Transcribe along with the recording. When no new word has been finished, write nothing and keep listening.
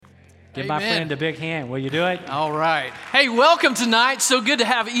Give my friend a big hand. Will you do it? All right. Hey, welcome tonight. So good to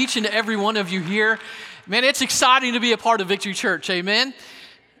have each and every one of you here. Man, it's exciting to be a part of Victory Church. Amen.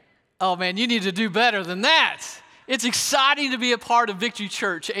 Oh, man, you need to do better than that. It's exciting to be a part of Victory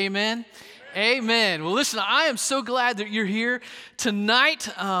Church. Amen. Amen. Well, listen, I am so glad that you're here tonight.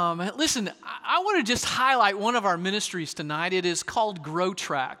 Listen, I want to just highlight one of our ministries tonight. It is called Grow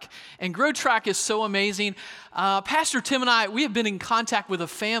Track. And Grow Track is so amazing. Pastor Tim and I, we have been in contact with a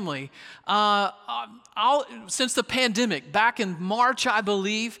family since the pandemic. Back in March, I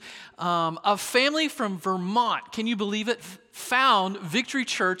believe, a family from Vermont, can you believe it, found Victory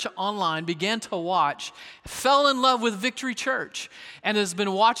Church online, began to watch, fell in love with Victory Church, and has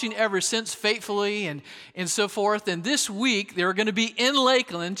been watching ever since faithfully and so forth. And this week, they're going to be in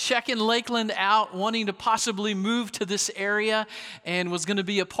Lakeland, checking Lakeland out, wanting to possibly move to this area, and was going to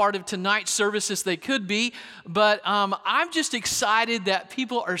be a part of tonight's services. They could be, but I'm just excited that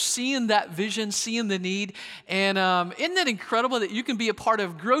people are seeing that vision, seeing the need, and isn't that incredible that you can be a part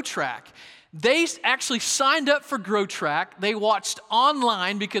of Grow Track? They actually signed up for Grow Track. They watched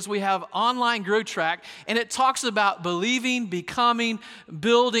online because we have online Grow Track, and it talks about believing, becoming,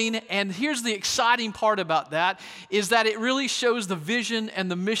 building, and here's the exciting part about that is that it really shows the vision and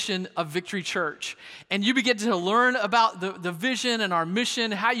the mission of Victory Church. And you begin to learn about the vision and our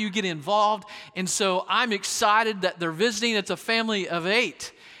mission, how you get involved, and so I'm excited that they're visiting. It's a family of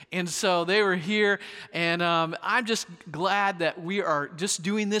 8. And so they were here, and I'm just glad that we are just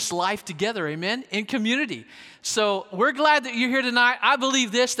doing this life together, amen, in community. So we're glad that you're here tonight. I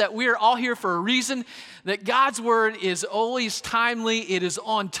believe this, that we are all here for a reason, that God's word is always timely, it is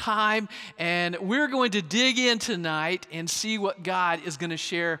on time, and we're going to dig in tonight and see what God is going to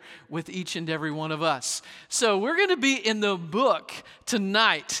share with each and every one of us. So we're going to be in the book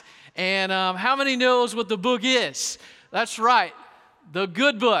tonight, and how many knows what the book is? That's right. The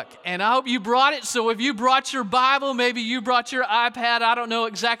good book, and I hope you brought it. So if you brought your Bible, maybe you brought your iPad, I don't know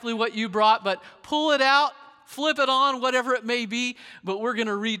exactly what you brought, but pull it out, flip it on, whatever it may be, but we're going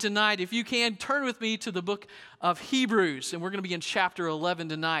to read tonight. If you can, turn with me to the book of Hebrews, and we're going to be in chapter 11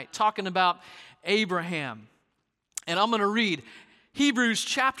 tonight, talking about Abraham. And I'm going to read Hebrews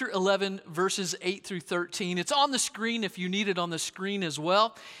chapter 11, verses 8 through 13. It's on the screen if you need it on the screen as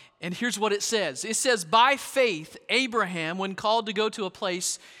well. And here's what it says. It says, by faith, Abraham, when called to go to a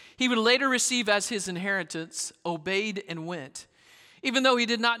place he would later receive as his inheritance, obeyed and went, even though he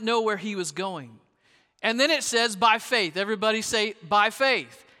did not know where he was going. And then it says, by faith. Everybody say, by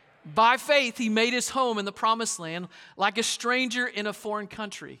faith. By faith, he made his home in the promised land like a stranger in a foreign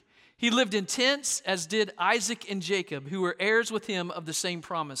country. He lived in tents, as did Isaac and Jacob, who were heirs with him of the same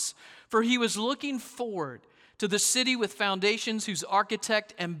promise. For he was looking forward to the city with foundations, whose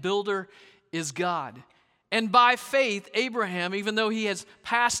architect and builder is God. And by faith, Abraham, even though he has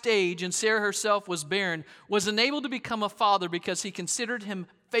passed age and Sarah herself was barren, was enabled to become a father because he considered him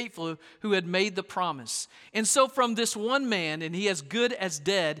faithful who had made the promise. And so from this one man, and he as good as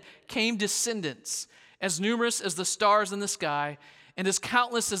dead, came descendants, as numerous as the stars in the sky, and as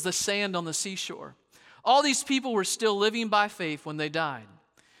countless as the sand on the seashore. All these people were still living by faith when they died.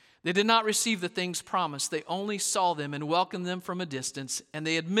 They did not receive the things promised. They only saw them and welcomed them from a distance, and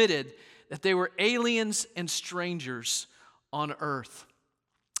they admitted that they were aliens and strangers on earth.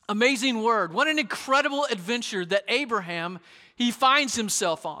 Amazing word. What an incredible adventure that Abraham, he finds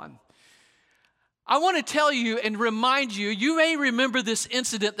himself on. I want to tell you and remind you, you may remember this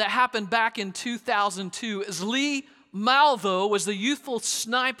incident that happened back in 2002 as Lee Malvo was the youthful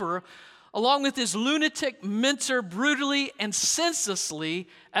sniper along with his lunatic mentor, brutally and senselessly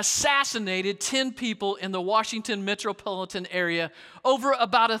assassinated 10 people in the Washington metropolitan area over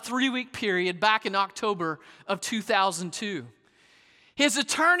about a 3-week period back in October of 2002. His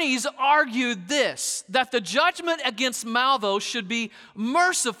attorneys argued this, that the judgment against Malvo should be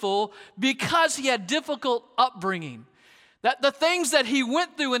merciful because he had difficult upbringing. That the things that he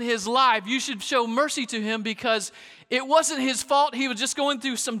went through in his life, you should show mercy to him because it wasn't his fault. He was just going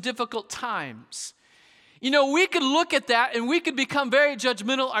through some difficult times. You know, we could look at that and we could become very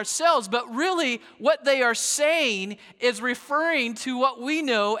judgmental ourselves, but really what they are saying is referring to what we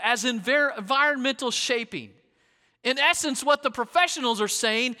know as environmental shaping. In essence, what the professionals are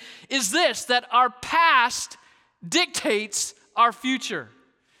saying is this, that our past dictates our future.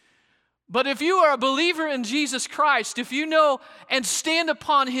 But if you are a believer in Jesus Christ, if you know and stand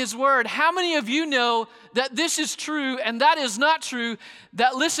upon His word, how many of you know that this is true and that is not true?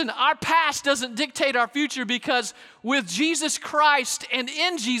 That, listen, our past doesn't dictate our future because with Jesus Christ and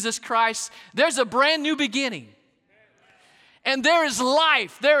in Jesus Christ, there's a brand new beginning. And there is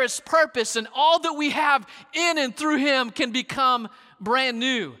life, there is purpose, and all that we have in and through Him can become brand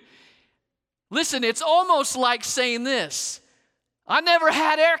new. Listen, it's almost like saying this: I never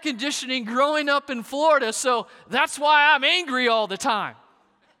had air conditioning growing up in Florida, so that's why I'm angry all the time.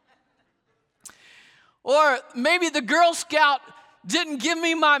 Or maybe the Girl Scout didn't give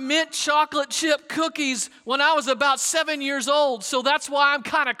me my mint chocolate chip cookies when I was about 7 years old, so that's why I'm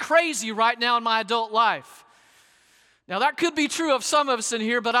kind of crazy right now in my adult life. Now, that could be true of some of us in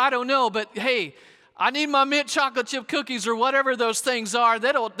here, but I don't know. But hey, I need my mint chocolate chip cookies or whatever those things are.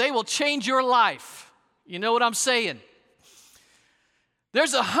 They will change your life. You know what I'm saying?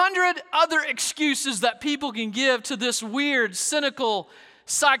 There's 100 other excuses that people can give to this weird, cynical,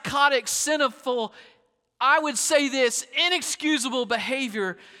 psychotic, sinful, I would say this, inexcusable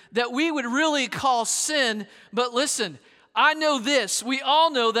behavior that we would really call sin. But listen, I know this. We all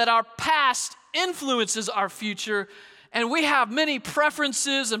know that our past influences our future, and we have many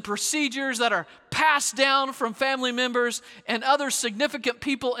preferences and procedures that are passed down from family members and other significant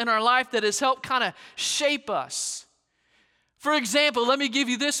people in our life that has helped kind of shape us. For example, let me give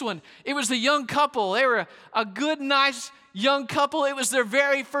you this one. It was the young couple. They were a good, nice young couple. It was their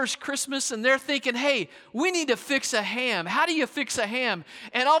very first Christmas, and they're thinking, hey, we need to fix a ham. How do you fix a ham?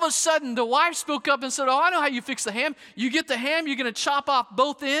 And all of a sudden, the wife spoke up and said, oh, I know how you fix the ham. You get the ham, you're going to chop off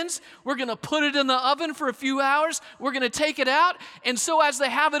both ends. We're going to put it in the oven for a few hours. We're going to take it out. And so as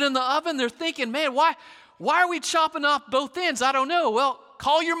they have it in the oven, they're thinking, man, why are we chopping off both ends? I don't know. Well,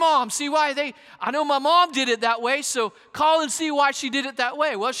 call your mom, see why I know my mom did it that way, so call and see why she did it that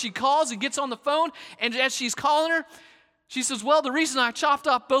way. Well, she calls and gets on the phone, and as she's calling her, she says, well, the reason I chopped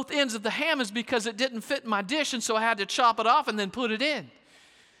off both ends of the ham is because it didn't fit in my dish, and so I had to chop it off and then put it in.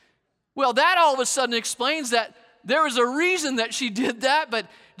 Well, that all of a sudden explains that there was a reason that she did that, but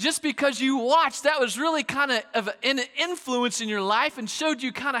just because you watched, that was really kind of an influence in your life and showed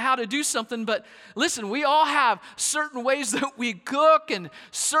you kind of how to do something. But listen, we all have certain ways that we cook and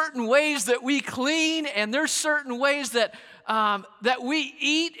certain ways that we clean, and there's certain ways that we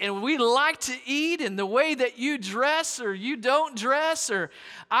eat and we like to eat, and the way that you dress or you don't dress. Or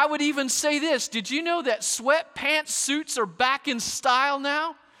I would even say this: did you know that sweatpants suits are back in style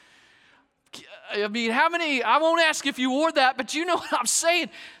now? I mean, how many, I won't ask if you wore that, but you know what I'm saying.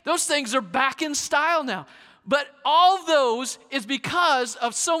 Those things are back in style now. But all of those is because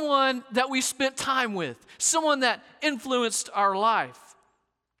of someone that we spent time with, someone that influenced our life.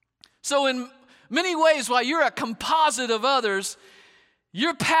 So in many ways, while you're a composite of others,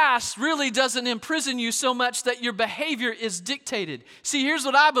 your past really doesn't imprison you so much that your behavior is dictated. See, here's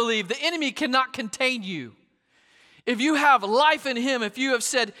what I believe: the enemy cannot contain you. If you have life in Him, if you have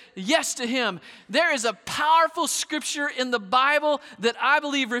said yes to Him, there is a powerful scripture in the Bible that I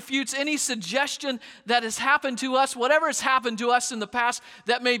believe refutes any suggestion that has happened to us, whatever has happened to us in the past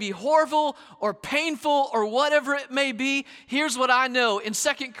that may be horrible or painful or whatever it may be. Here's what I know in 2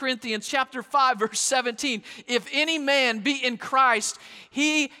 Corinthians chapter 5, verse 17. If any man be in Christ,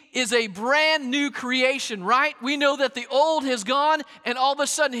 he is a brand new creation, right? We know that the old has gone and all of a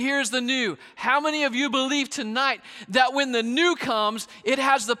sudden here's the new. How many of you believe tonight that when the new comes, it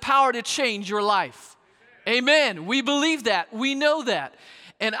has the power to change your life? Amen. We believe that. We know that.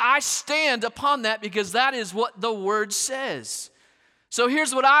 And I stand upon that because that is what the Word says. So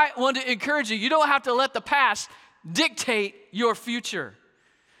here's what I want to encourage you. You don't have to let the past dictate your future.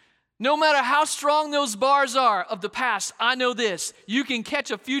 No matter how strong those bars are of the past, I know this: you can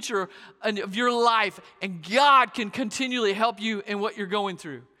catch a future of your life, and God can continually help you in what you're going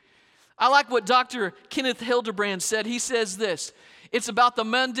through. I like what Dr. Kenneth Hildebrand said. He says this: it's about the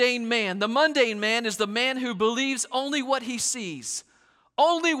mundane man. The mundane man is the man who believes only what he sees,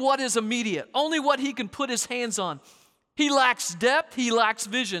 only what is immediate, only what he can put his hands on. He lacks depth, he lacks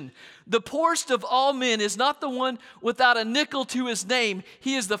vision. The poorest of all men is not the one without a nickel to his name.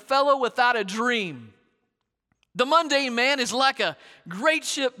 He is the fellow without a dream. The mundane man is like a great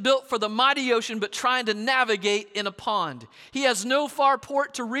ship built for the mighty ocean, but trying to navigate in a pond. He has no far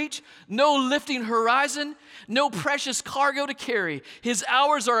port to reach, no lifting horizon, no precious cargo to carry. His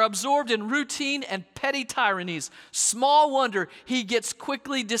hours are absorbed in routine and petty tyrannies. Small wonder he gets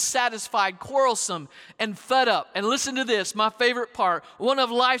quickly dissatisfied, quarrelsome, and fed up. And listen to this, my favorite part. One of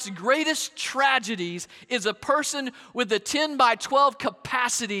life's greatest tragedies is a person with a 10 by 12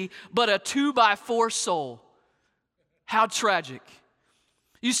 capacity, but a 2 by 4 soul. How tragic.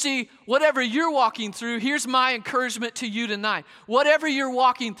 You see, whatever you're walking through, here's my encouragement to you tonight. Whatever you're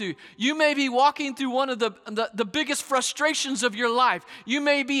walking through, you may be walking through one of the biggest frustrations of your life. You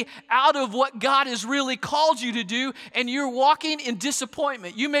may be out of what God has really called you to do, and you're walking in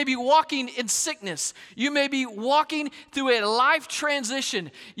disappointment. You may be walking in sickness. You may be walking through a life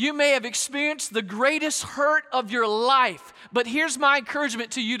transition. You may have experienced the greatest hurt of your life. But here's my encouragement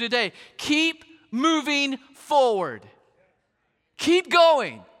to you today. Keep moving forward. Keep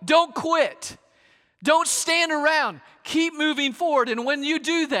going. Don't quit. Don't stand around. Keep moving forward. And when you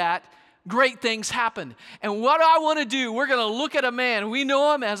do that, great things happen. And what I want to do, we're going to look at a man. We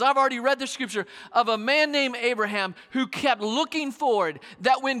know him, as I've already read the scripture, of a man named Abraham who kept looking forward,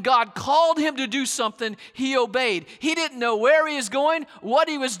 that when God called him to do something, he obeyed. He didn't know where he was going, what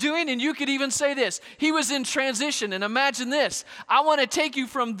he was doing, and you could even say this. He was in transition. And imagine this. I want to take you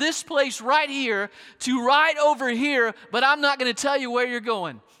from this place right here to right over here, but I'm not going to tell you where you're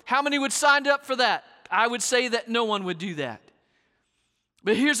going. How many would sign up for that? I would say that no one would do that.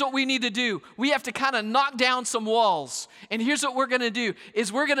 But here's what we need to do. We have to kind of knock down some walls. And here's what we're going to do,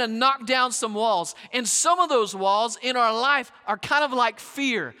 is we're going to knock down some walls. And some of those walls in our life are kind of like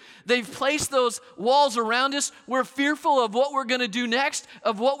fear. They've placed those walls around us. We're fearful of what we're going to do next,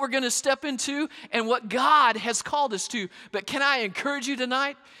 of what we're going to step into, and what God has called us to. But can I encourage you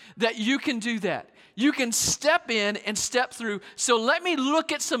tonight that you can do that? You can step in and step through. So let me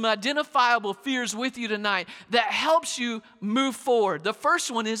look at some identifiable fears with you tonight that helps you move forward. The first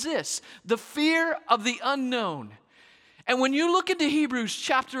one is this: the fear of the unknown. And when you look into Hebrews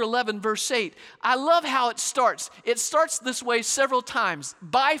chapter 11, verse 8, I love how it starts. It starts this way several times.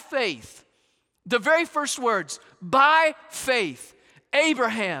 By faith. The very first words, by faith.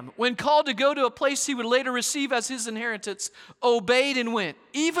 Abraham, when called to go to a place he would later receive as his inheritance, obeyed and went,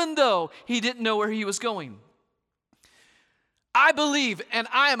 even though he didn't know where he was going. I believe and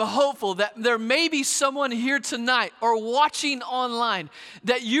I am hopeful that there may be someone here tonight or watching online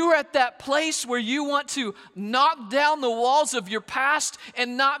that you are at that place where you want to knock down the walls of your past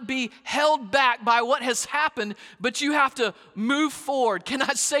and not be held back by what has happened, but you have to move forward. Can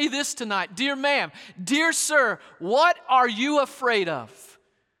I say this tonight? Dear ma'am, dear sir, what are you afraid of?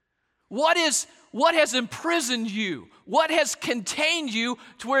 What has imprisoned you? What has contained you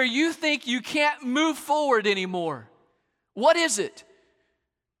to where you think you can't move forward anymore? What is it?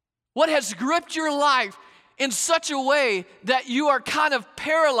 What has gripped your life in such a way that you are kind of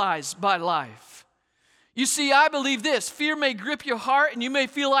paralyzed by life? You see, I believe this. Fear may grip your heart and you may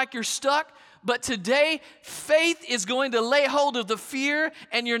feel like you're stuck, but today, faith is going to lay hold of the fear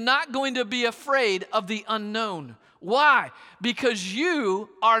and you're not going to be afraid of the unknown. Why? Because you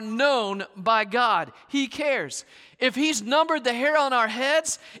are known by God. He cares. If He's numbered the hair on our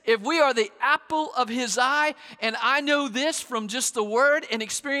heads, if we are the apple of His eye, and I know this from just the Word and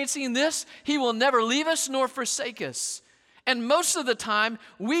experiencing this, He will never leave us nor forsake us. And most of the time,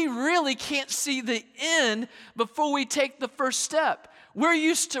 we really can't see the end before we take the first step. We're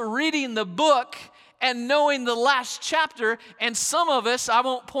used to reading the book and knowing the last chapter, and some of us, I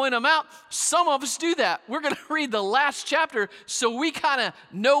won't point them out, some of us do that. We're going to read the last chapter so we kind of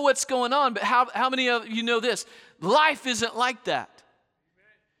know what's going on, but how many of you know this? Life isn't like that.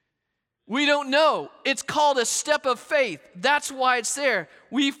 We don't know. It's called a step of faith. That's why it's there.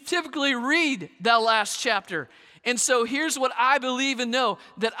 We typically read that last chapter. And so here's what I believe and know,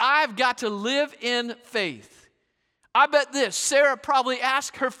 that I've got to live in faith. I bet this, Sarah probably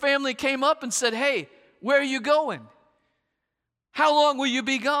asked, her family came up and said, hey, where are you going? How long will you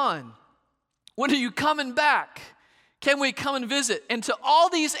be gone? When are you coming back? Can we come and visit? And to all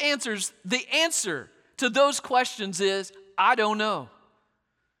these answers, the answer to those questions is, I don't know.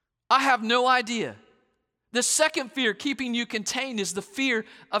 I have no idea. The second fear keeping you contained is the fear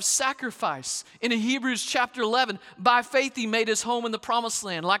of sacrifice. In Hebrews chapter 11, by faith he made his home in the promised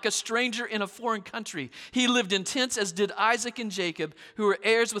land, like a stranger in a foreign country. He lived in tents as did Isaac and Jacob, who were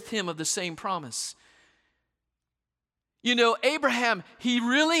heirs with him of the same promise. You know, Abraham, he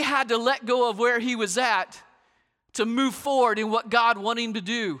really had to let go of where he was at to move forward in what God wanted him to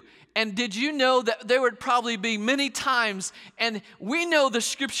do. And did you know that there would probably be many times, and we know the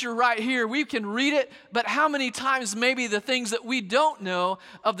scripture right here, we can read it, but how many times maybe the things that we don't know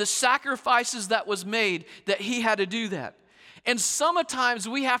of the sacrifices that was made that he had to do that. And sometimes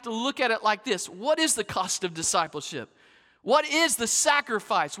we have to look at it like this. What is the cost of discipleship? What is the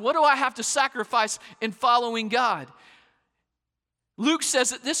sacrifice? What do I have to sacrifice in following God? Luke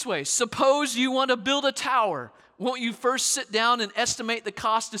says it this way: suppose you want to build a tower. Won't you first sit down and estimate the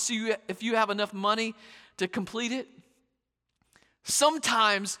cost to see if you have enough money to complete it?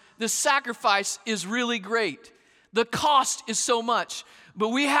 Sometimes the sacrifice is really great. The cost is so much, but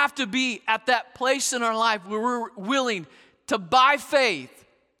we have to be at that place in our life where we're willing to, by faith,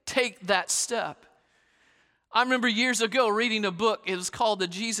 take that step. I remember years ago reading a book. It was called The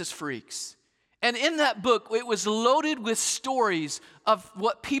Jesus Freaks. And in that book, it was loaded with stories of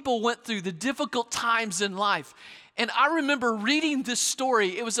what people went through, the difficult times in life. And I remember reading this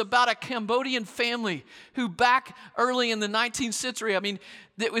story. It was about a Cambodian family who back early in the 19th century,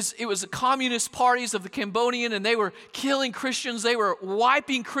 it was the communist parties of the Cambodian, and they were killing Christians. They were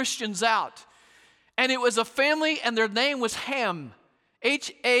wiping Christians out. And it was a family, and their name was Ham,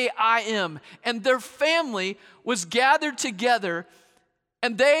 Haim. And their family was gathered together,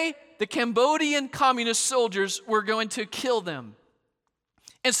 and the Cambodian communist soldiers were going to kill them.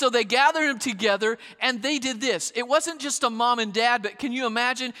 And so they gathered them together, and they did this. It wasn't just a mom and dad, but can you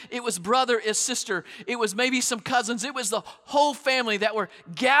imagine? It was brother and sister. It was maybe some cousins. It was the whole family that were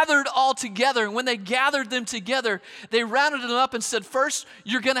gathered all together. And when they gathered them together, they rounded them up and said, first,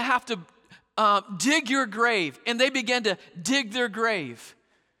 you're going to have to dig your grave. And they began to dig their grave.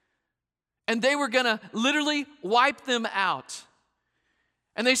 And they were going to literally wipe them out.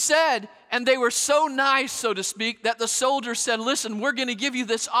 And they said, and they were so nice, so to speak, that the soldiers said, listen, we're going to give you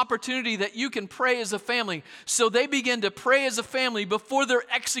this opportunity that you can pray as a family. So they began to pray as a family before their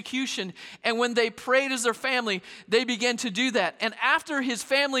execution. And when they prayed as their family, they began to do that. And after his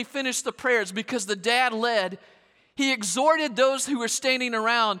family finished the prayers, because the dad led, he exhorted those who were standing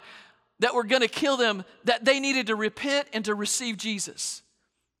around that were going to kill them, that they needed to repent and to receive Jesus.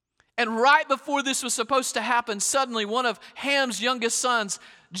 And right before this was supposed to happen, suddenly one of Ham's youngest sons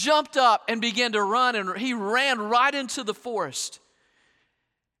jumped up and began to run, and he ran right into the forest.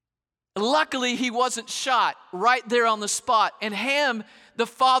 Luckily, he wasn't shot right there on the spot. And Ham, the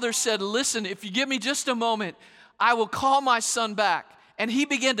father, said, listen, if you give me just a moment, I will call my son back. And he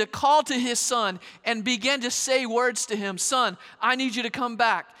began to call to his son and began to say words to him. Son, I need you to come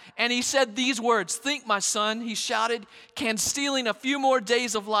back. And he said these words, think, my son, he shouted, can stealing a few more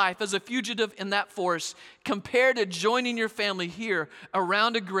days of life as a fugitive in that forest compare to joining your family here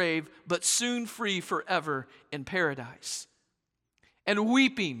around a grave, but soon free forever in paradise? And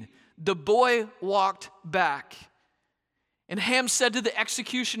weeping, the boy walked back. And Ham said to the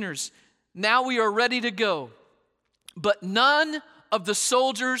executioners, now we are ready to go. But none of the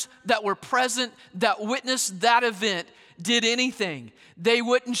soldiers that were present, that witnessed that event, did anything. They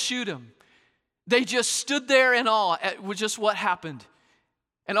wouldn't shoot him. They just stood there in awe at just what happened.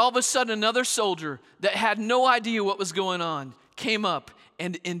 And all of a sudden, another soldier that had no idea what was going on came up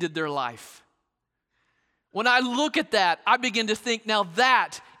and ended their life. When I look at that, I begin to think, now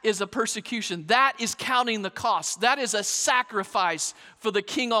that is a persecution. That is counting the cost. That is a sacrifice for the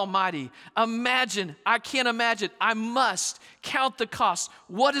King Almighty. Imagine, I can't imagine, I must count the cost.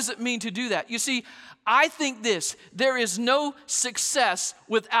 What does it mean to do that? You see, I think there is no success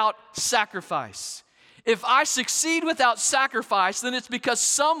without sacrifice. If I succeed without sacrifice, then it's because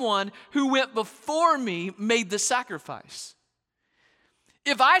someone who went before me made the sacrifice.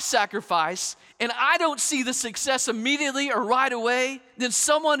 If I sacrifice and I don't see the success immediately or right away, then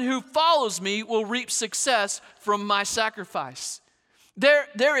someone who follows me will reap success from my sacrifice.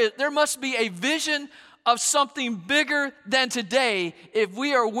 There must be a vision of something bigger than today if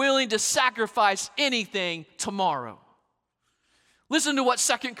we are willing to sacrifice anything tomorrow. Listen to what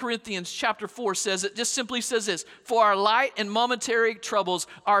 2 Corinthians chapter 4 says. It just simply says this, for our light and momentary troubles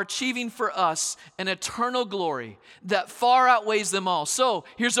are achieving for us an eternal glory that far outweighs them all. So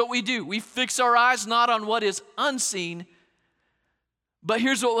here's what we do. We fix our eyes not on what is unseen, but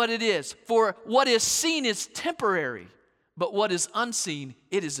here's what it is. For what is seen is temporary, but what is unseen,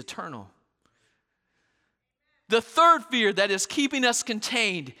 it is eternal. The third fear that is keeping us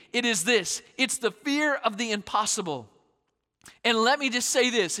contained, it is this. It's the fear of the impossible. And let me just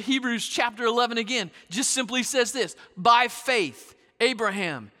say this, Hebrews chapter 11 again, just simply says this, by faith,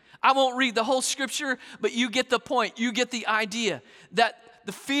 Abraham. I won't read the whole scripture, but you get the point, you get the idea that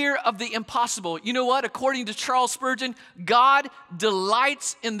the fear of the impossible. You know what? According to Charles Spurgeon, God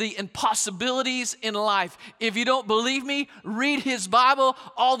delights in the impossibilities in life. If you don't believe me, read his Bible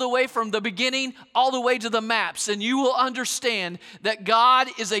all the way from the beginning, all the way to the maps, and you will understand that God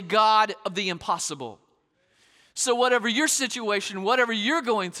is a God of the impossible. So whatever your situation, whatever you're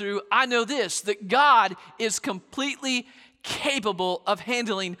going through, I know this, that God is completely capable of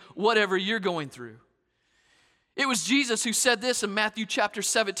handling whatever you're going through. It was Jesus who said this in Matthew chapter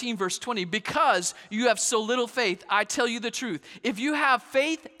 17, verse 20, because you have so little faith, I tell you the truth. If you have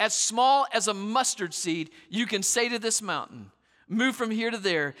faith as small as a mustard seed, you can say to this mountain, move from here to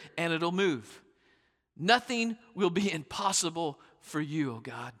there, and it'll move. Nothing will be impossible for you, oh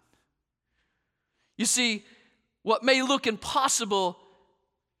God. You see, What may look impossible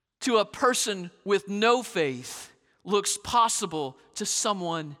to a person with no faith looks possible to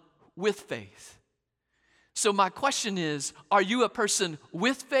someone with faith. So my question is, are you a person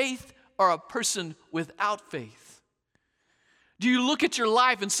with faith or a person without faith? Do you look at your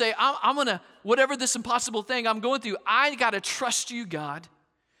life and say, I'm going to, whatever this impossible thing I'm going through, I got to trust you, God.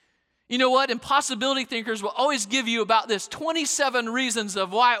 You know what? Impossibility thinkers will always give you about this 27 reasons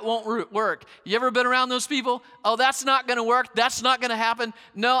of why it won't work. You ever been around those people? Oh, that's not going to work. That's not going to happen.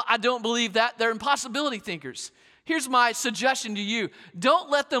 No, I don't believe that. They're impossibility thinkers. Here's my suggestion to you. Don't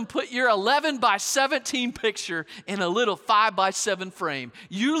let them put your 11 by 17 picture in a little 5 by 7 frame.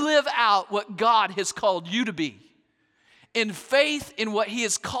 You live out what God has called you to be. In faith in what He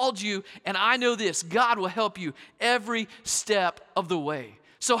has called you, and I know this, God will help you every step of the way.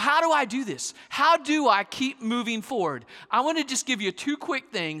 So how do I do this? How do I keep moving forward? I want to just give you 2 quick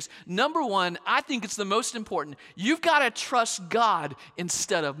things. Number 1, I think it's the most important. You've got to trust God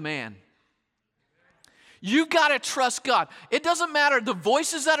instead of man. You've got to trust God. It doesn't matter the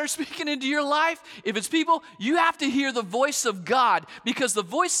voices that are speaking into your life. If it's people, you have to hear the voice of God, because the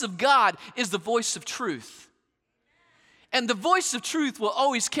voice of God is the voice of truth. And the voice of truth will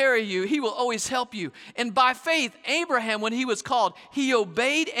always carry you. He will always help you. And by faith, Abraham, when he was called, he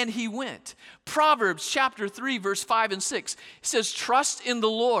obeyed and he went. Proverbs chapter 3, verse 5 and 6 says, trust in the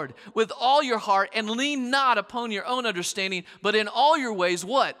Lord with all your heart and lean not upon your own understanding, but in all your ways,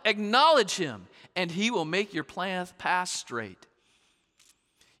 what? Acknowledge Him, and He will make your path straight.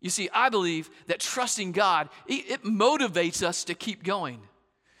 You see, I believe that trusting God, it motivates us to keep going.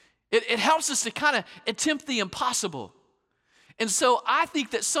 It helps us to kind of attempt the impossible. And so I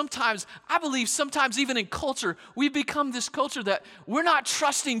think that sometimes, I believe sometimes even in culture, we've become this culture that we're not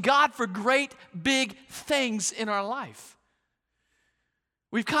trusting God for great big things in our life.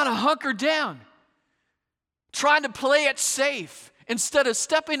 We've kind of hunkered down, trying to play it safe instead of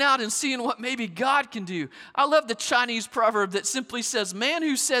stepping out and seeing what maybe God can do. I love the Chinese proverb that simply says, man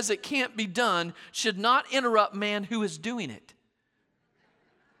who says it can't be done should not interrupt man who is doing it.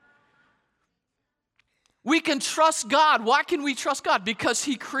 We can trust God. Why can we trust God? Because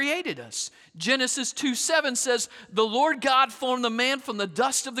He created us. Genesis 2:7 says, the Lord God formed the man from the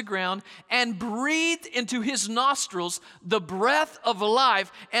dust of the ground and breathed into his nostrils the breath of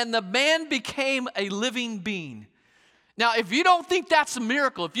life, and the man became a living being. Now, if you don't think that's a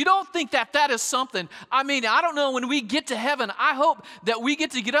miracle, if you don't think that that is something, I mean, I don't know, when we get to heaven, I hope that we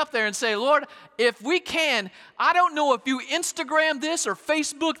get to get up there and say, Lord, if we can, I don't know if you Instagram this or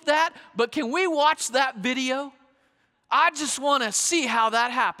Facebook that, but can we watch that video? I just want to see how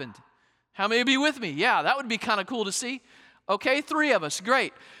that happened. How many be with me? Yeah, that would be kind of cool to see. Okay, 3 of us,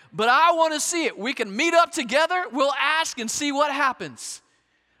 great. But I want to see it. We can meet up together, we'll ask and see what happens.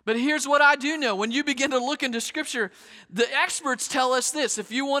 But here's what I do know. When you begin to look into Scripture, the experts tell us this.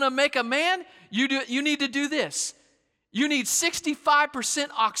 If you want to make a man, you need to do this. You need 65%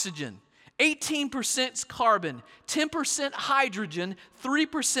 oxygen, 18% carbon, 10% hydrogen,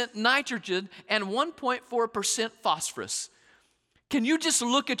 3% nitrogen, and 1.4% phosphorus. Can you just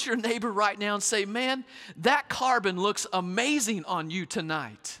look at your neighbor right now and say, man, that carbon looks amazing on you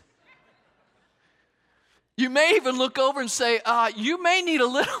tonight? You may even look over and say, you may need a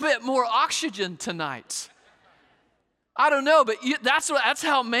little bit more oxygen tonight. I don't know, but that's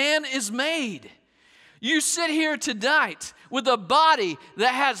how man is made. You sit here tonight with a body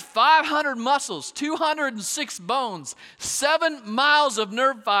that has 500 muscles, 206 bones, 7 miles of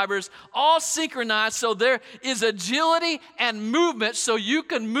nerve fibers, all synchronized so there is agility and movement so you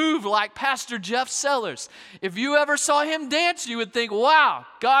can move like Pastor Jeff Sellers. If you ever saw him dance, you would think, wow,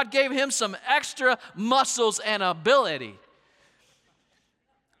 God gave him some extra muscles and ability.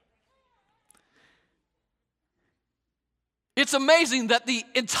 It's amazing that the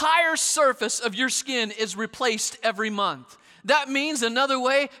entire surface of your skin is replaced every month. That means another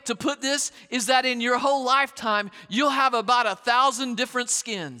way to put this is that in your whole lifetime, you'll have about 1,000 different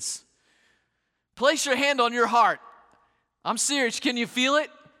skins. Place your hand on your heart. I'm serious. Can you feel it?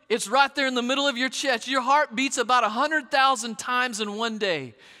 It's right there in the middle of your chest. Your heart beats about 100,000 times in one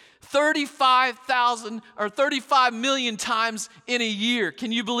day. 35,000 or 35 million times in a year.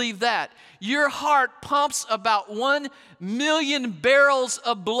 Can you believe that? Your heart pumps about 1 million barrels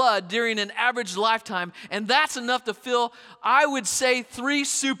of blood during an average lifetime, and that's enough to fill, I would say, 3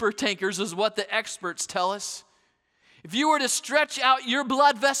 super tankers is what the experts tell us. If you were to stretch out your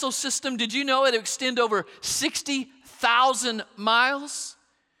blood vessel system, did you know it would extend over 60,000 miles?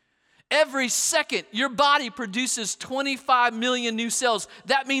 Every second, your body produces 25 million new cells.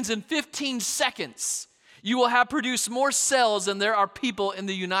 That means in 15 seconds, You will have produced more cells than there are people in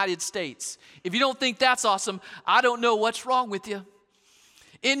the United States. If you don't think that's awesome, I don't know what's wrong with you.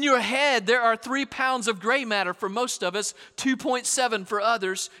 In your head, there are 3 pounds of gray matter for most of us, 2.7 for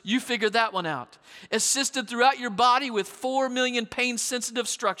others. You figure that one out. Assisted throughout your body with 4 million pain-sensitive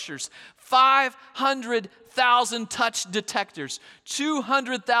structures, 500,000 touch detectors,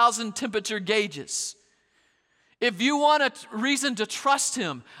 200,000 temperature gauges. If you want a reason to trust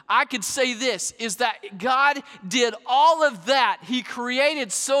him, I could say this, is that God did all of that. He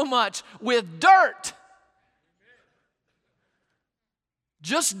created so much with dirt.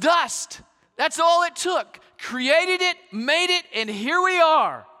 Just dust. That's all it took. Created it, made it, and here we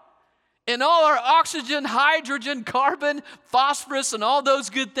are. And all our oxygen, hydrogen, carbon, phosphorus, and all those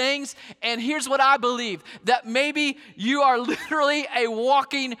good things. And here's what I believe, that maybe you are literally a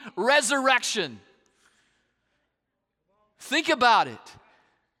walking resurrection. Think about it.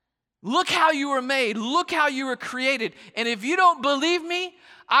 Look how you were made. Look how you were created. And if you don't believe me,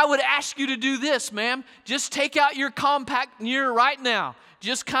 I would ask you to do this, ma'am. Just take out your compact mirror right now.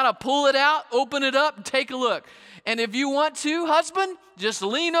 Just kind of pull it out, open it up, and take a look. And if you want to, husband, just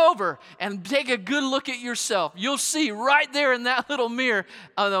lean over and take a good look at yourself. You'll see right there in that little mirror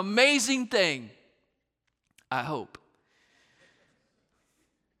an amazing thing. I hope.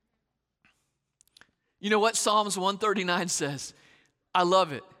 You know what Psalms 139 says? I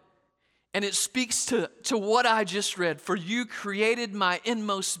love it. And it speaks to what I just read. For you created my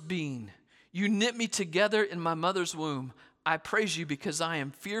inmost being. You knit me together in my mother's womb. I praise you because I am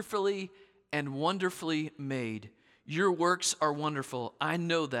fearfully and wonderfully made. Your works are wonderful. I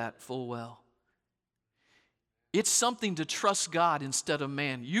know that full well. It's something to trust God instead of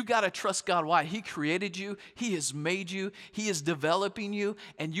man. You got to trust God. Why? He created you. He has made you. He is developing you.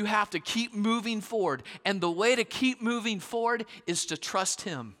 And you have to keep moving forward. And the way to keep moving forward is to trust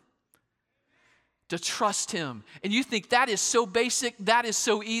him. To trust him. And you think that is so basic, that is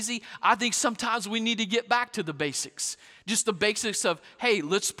so easy. I think sometimes we need to get back to the basics. Just the basics of, hey,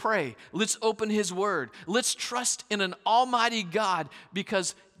 let's pray. Let's open his word. Let's trust in an almighty God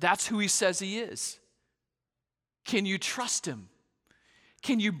because that's who he says he is. Can you trust him?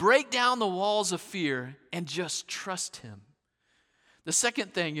 Can you break down the walls of fear and just trust him? The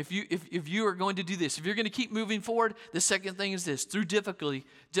second thing, if you are going to do this, if you're going to keep moving forward, the second thing is this: through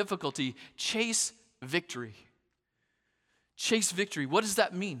difficulty, chase victory. Chase victory. What does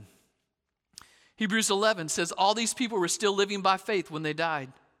that mean? Hebrews 11 says all these people were still living by faith when they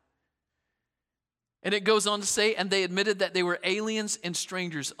died. And it goes on to say, and they admitted that they were aliens and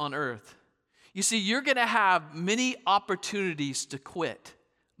strangers on earth. You see, you're going to have many opportunities to quit.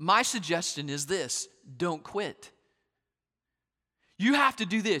 My suggestion is this: don't quit. You have to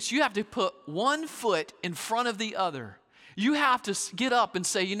do this. You have to put one foot in front of the other. You have to get up and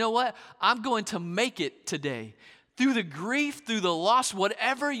say, you know what? I'm going to make it today. Through the grief, through the loss,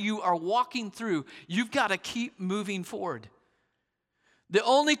 whatever you are walking through, you've got to keep moving forward. The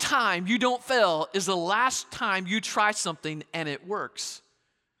only time you don't fail is the last time you try something and it works.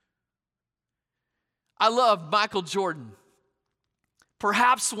 I love Michael Jordan,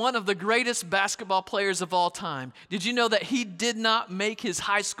 perhaps one of the greatest basketball players of all time. Did you know that he did not make his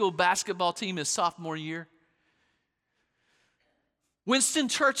high school basketball team his sophomore year? Winston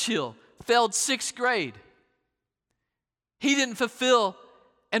Churchill failed 6th grade. He didn't fulfill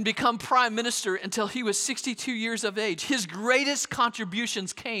and become prime minister until he was 62 years of age. His greatest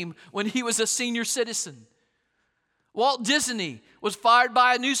contributions came when he was a senior citizen. Walt Disney was fired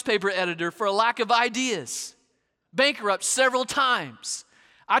by a newspaper editor for a lack of ideas, bankrupt several times.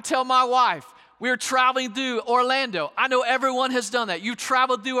 I tell my wife, we're traveling through Orlando. I know everyone has done that. You've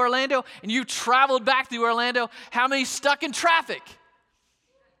traveled through Orlando and you've traveled back through Orlando. How many stuck in traffic?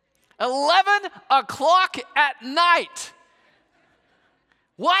 11 o'clock at night.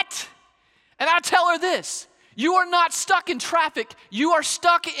 What? And I tell her this: you are not stuck in traffic. You are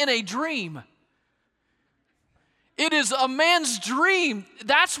stuck in a dream. It is a man's dream.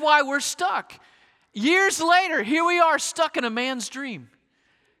 That's why we're stuck. Years later, here we are stuck in a man's dream.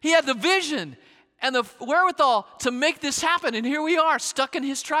 He had the vision and the wherewithal to make this happen. And here we are stuck in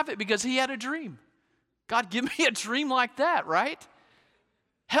his traffic because he had a dream. God, give me a dream like that, right?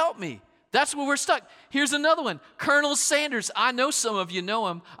 Help me. That's where we're stuck. Here's another one. Colonel Sanders. I know some of you know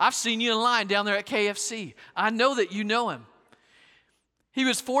him. I've seen you in line down there at KFC. I know that you know him. He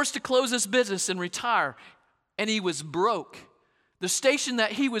was forced to close his business and retire, and he was broke. The station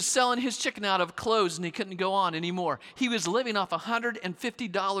that he was selling his chicken out of closed, and he couldn't go on anymore. He was living off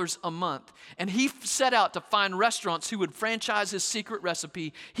 $150 a month, and he set out to find restaurants who would franchise his secret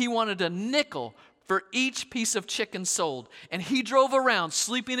recipe. He wanted a nickel for each piece of chicken sold. And he drove around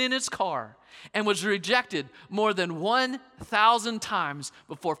sleeping in his car and was rejected more than 1,000 times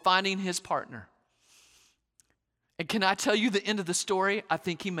before finding his partner. And can I tell you the end of the story? I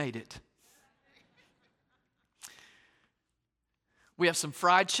think he made it. We have some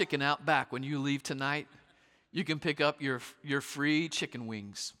fried chicken out back. When you leave tonight, you can pick up your free chicken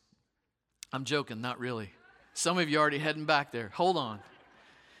wings. I'm joking, not really. Some of you are already heading back there. Hold on.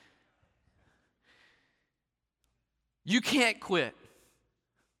 You can't quit.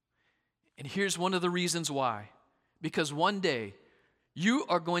 And here's one of the reasons why. Because one day, you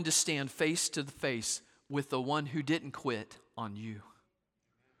are going to stand face to face with the one who didn't quit on you.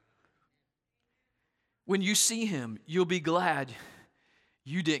 When you see him, you'll be glad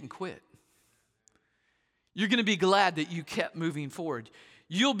you didn't quit. You're going to be glad that you kept moving forward.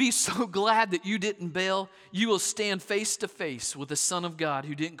 You'll be so glad that you didn't bail. You will stand face to face with the Son of God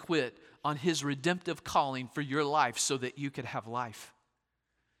who didn't quit on his redemptive calling for your life so that you could have life.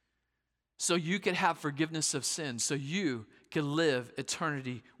 So you could have forgiveness of sins, so you could live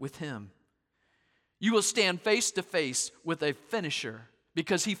eternity with him. You will stand face to face with a finisher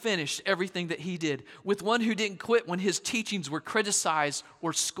because he finished everything that he did. With one who didn't quit when his teachings were criticized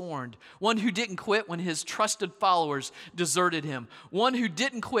or scorned. One who didn't quit when his trusted followers deserted him. One who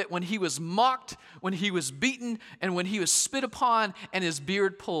didn't quit when he was mocked, when he was beaten, and when he was spit upon and his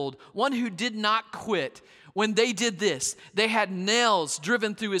beard pulled. One who did not quit when they did this. They had nails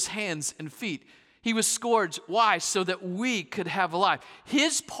driven through his hands and feet. He was scourged. Why? So that we could have life.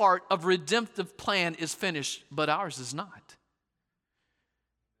 His part of redemptive plan is finished, but ours is not.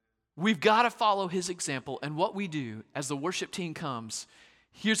 We've got to follow his example, and what we do as the worship team comes,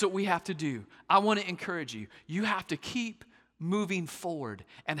 here's what we have to do. I want to encourage you. You have to keep moving forward.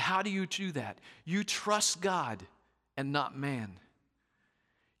 And how do you do that? You trust God and not man.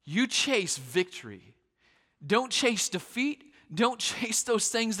 You chase victory. Don't chase defeat. Don't chase those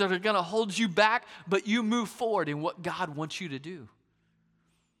things that are going to hold you back, but you move forward in what God wants you to do.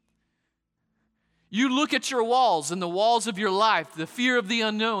 You look at your walls and the walls of your life, the fear of the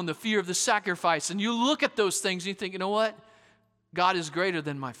unknown, the fear of the sacrifice, and you look at those things and you think, you know what? God is greater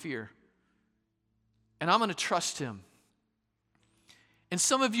than my fear. And I'm going to trust him. And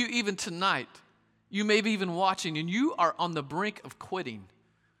some of you, even tonight, you may be even watching and you are on the brink of quitting.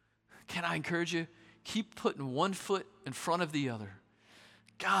 Can I encourage you? Keep putting one foot in front of the other.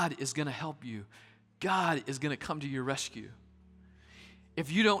 God is going to help you. God is going to come to your rescue. If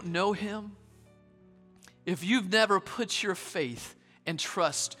you don't know him, if you've never put your faith and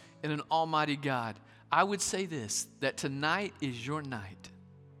trust in an almighty God, I would say this, that tonight is your night.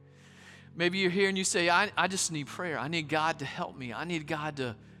 Maybe you're here and you say, I just need prayer. I need God to help me. I need God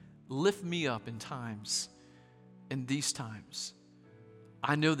to lift me up in these times.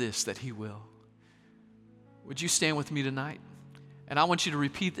 I know this, that he will. Would you stand with me tonight? And I want you to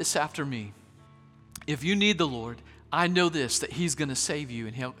repeat this after me. If you need the Lord, I know this, that he's going to save you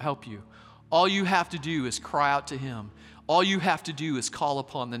and help you. All you have to do is cry out to him. All you have to do is call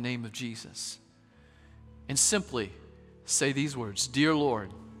upon the name of Jesus. And simply say these words, Dear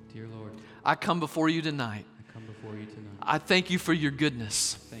Lord, I come before you tonight. I thank you for your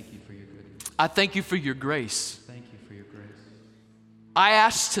goodness. I thank you for your grace. I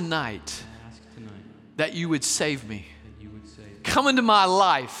ask tonight that you would save me. Come into my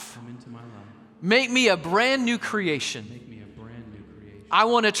life. Make me a brand new creation. I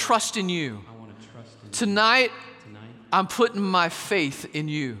want to trust in you. Tonight, I'm putting my faith in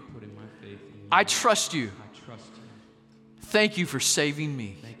you. I trust you. Thank you for saving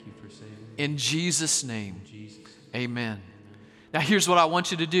me. In Jesus' name, amen. Now here's what I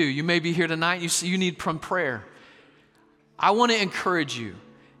want you to do. You may be here tonight, you need prayer. I want to encourage you.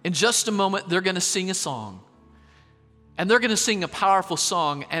 In just a moment, they're going to sing a song. And they're going to sing a powerful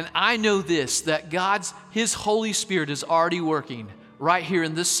song. And I know this, that his Holy Spirit is already working right here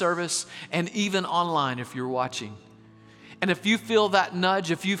in this service and even online if you're watching. And if you feel that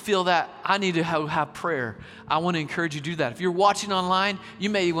nudge, if you feel that I need to have prayer, I want to encourage you to do that. If you're watching online, you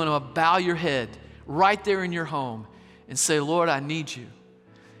may want to bow your head right there in your home and say, Lord, I need you.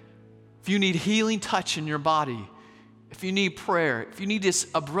 If you need healing touch in your body, if you need prayer, if you need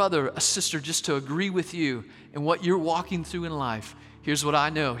a brother, a sister just to agree with you in what you're walking through in life, here's what I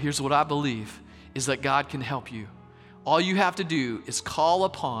know, here's what I believe, is that God can help you. All you have to do is call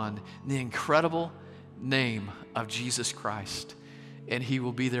upon the incredible name of Jesus Christ, and he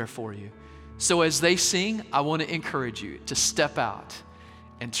will be there for you. So as they sing, I want to encourage you to step out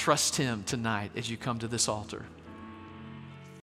and trust him tonight as you come to this altar.